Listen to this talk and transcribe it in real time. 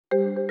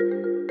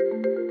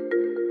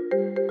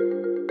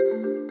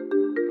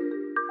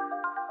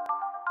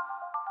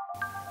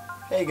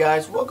Hey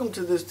guys, welcome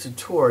to this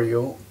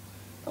tutorial.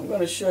 I'm going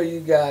to show you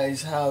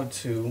guys how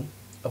to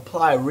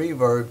apply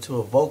reverb to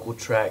a vocal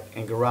track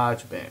in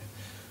GarageBand.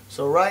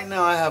 So right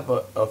now I have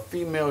a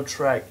female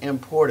track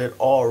imported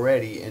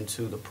already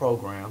into the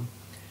program,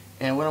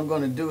 and what I'm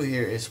going to do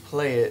here is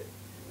play it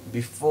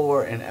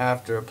before and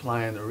after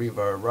applying the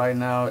reverb. Right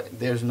now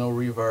there's no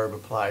reverb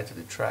applied to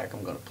the track.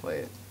 I'm going to play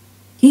it.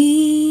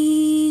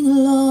 King,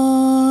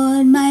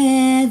 Lord,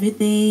 my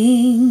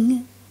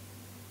everything.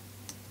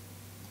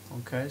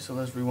 Okay, so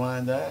let's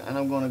rewind that, and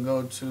I'm going to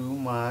go to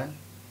my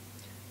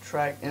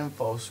track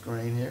info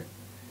screen here,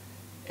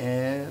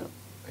 and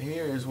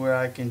here is where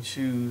I can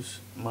choose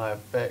my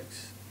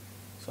effects.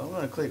 So I'm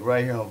going to click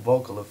right here on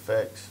vocal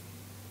effects,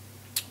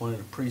 one of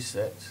the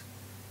presets,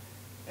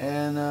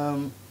 and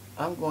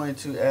I'm going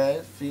to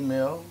add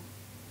female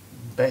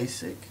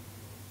basic.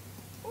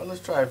 Well,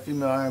 let's try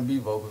female R&B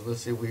vocals.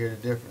 Let's see if we hear the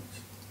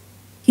difference.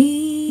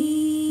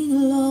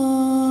 King,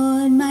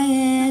 Lord,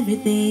 my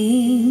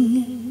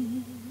everything.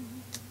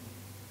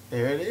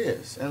 There it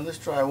is. And let's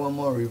try one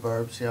more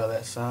reverb, see how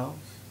that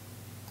sounds.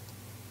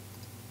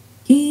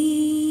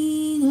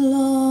 King,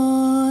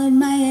 Lord,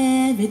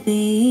 my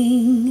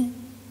everything.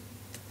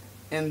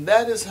 And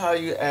that is how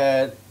you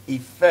add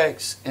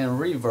effects and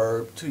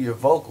reverb to your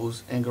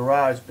vocals in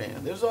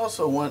GarageBand. There's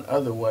also one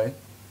other way,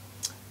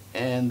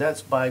 and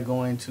that's by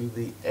going to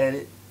the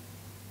edit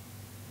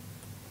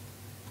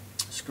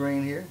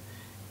screen here,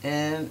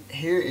 and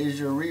here is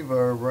your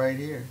reverb right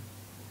here.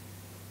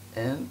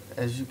 And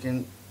as you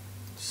can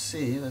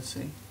see, let's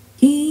see.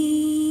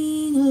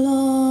 King,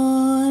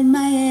 Lord,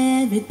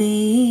 my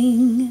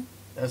everything.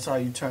 That's how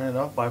you turn it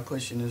off, by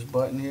pushing this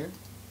button here.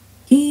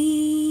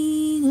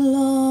 King,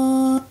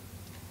 Lord.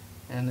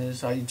 And this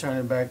is how you turn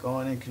it back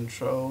on and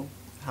control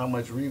how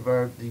much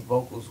reverb the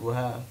vocals will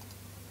have.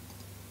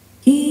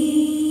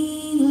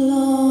 King,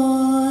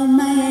 Lord,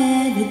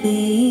 my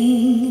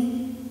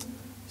everything.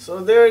 So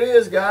there it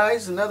is,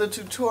 guys, another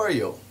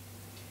tutorial.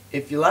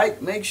 If you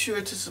like, make sure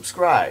to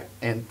subscribe,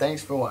 and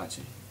thanks for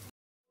watching.